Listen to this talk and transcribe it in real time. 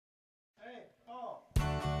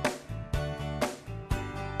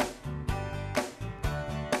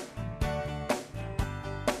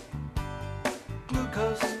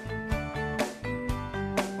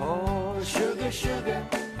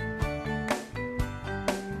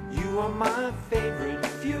are my favorite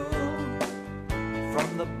fuel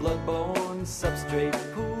from the blood-borne substrate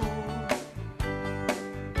pool.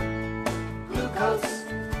 Glucose,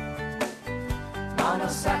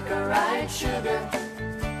 monosaccharide sugar,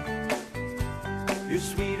 you're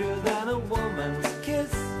sweeter than a woman's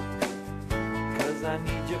kiss, 'cause I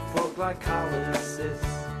need you for glycolysis.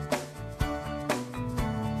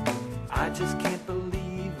 I just can't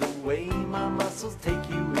believe the way my muscles take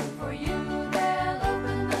you in. For you they'll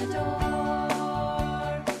open the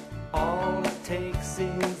door. All it takes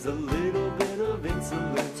is a little bit of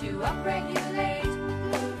insulin To upregulate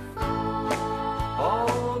glucose.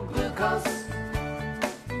 Oh, glucose,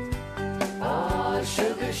 Oh,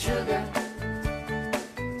 sugar, sugar.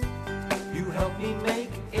 you help me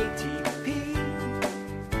make ATP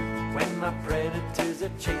when my predators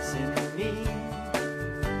are chasing me.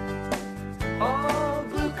 Oh,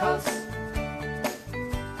 glucose,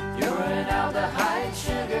 You're an aldehyde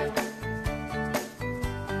sugar.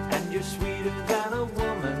 and you're sweeter than a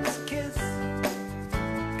woman's kiss,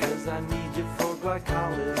 'cause I need you for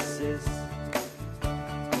glycolysis.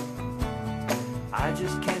 I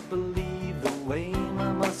just can't believe the way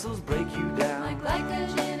my muscles break you My down.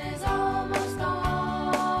 glycogen is almost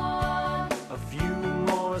gone. A few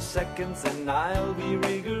more seconds and I'll be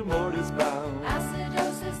rigor mortis bound.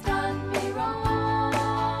 Acidosis done me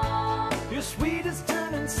wrong. Your sweet is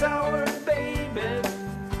turning sour, baby.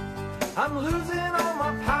 I'm losing all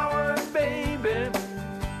my power, baby.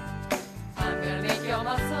 I'm gonna make your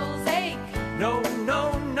muscles ache. No, no,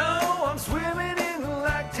 no, I'm swimming in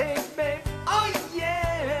lactate, babe. Oh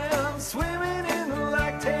yeah, I'm swimming in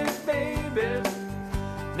lactate, baby.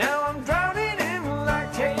 Now I'm drowning in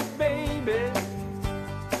lactate, baby.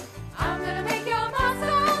 I'm gonna make your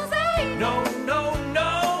muscles ache. No, no, no,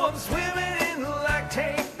 I'm swimming in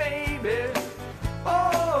lactate, baby.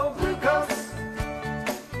 Oh, glucose.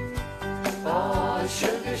 Oh,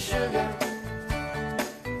 sugar, sugar.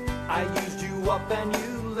 I used you up and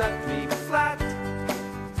you left me flat.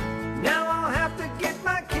 Now I'll have to get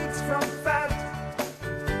my kicks from fat.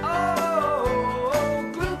 Oh,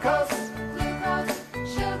 glucose, Glucose,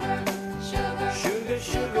 sugar, sugar. sugar,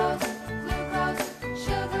 sugar. Glucose, glucose,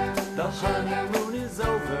 sugar. The honey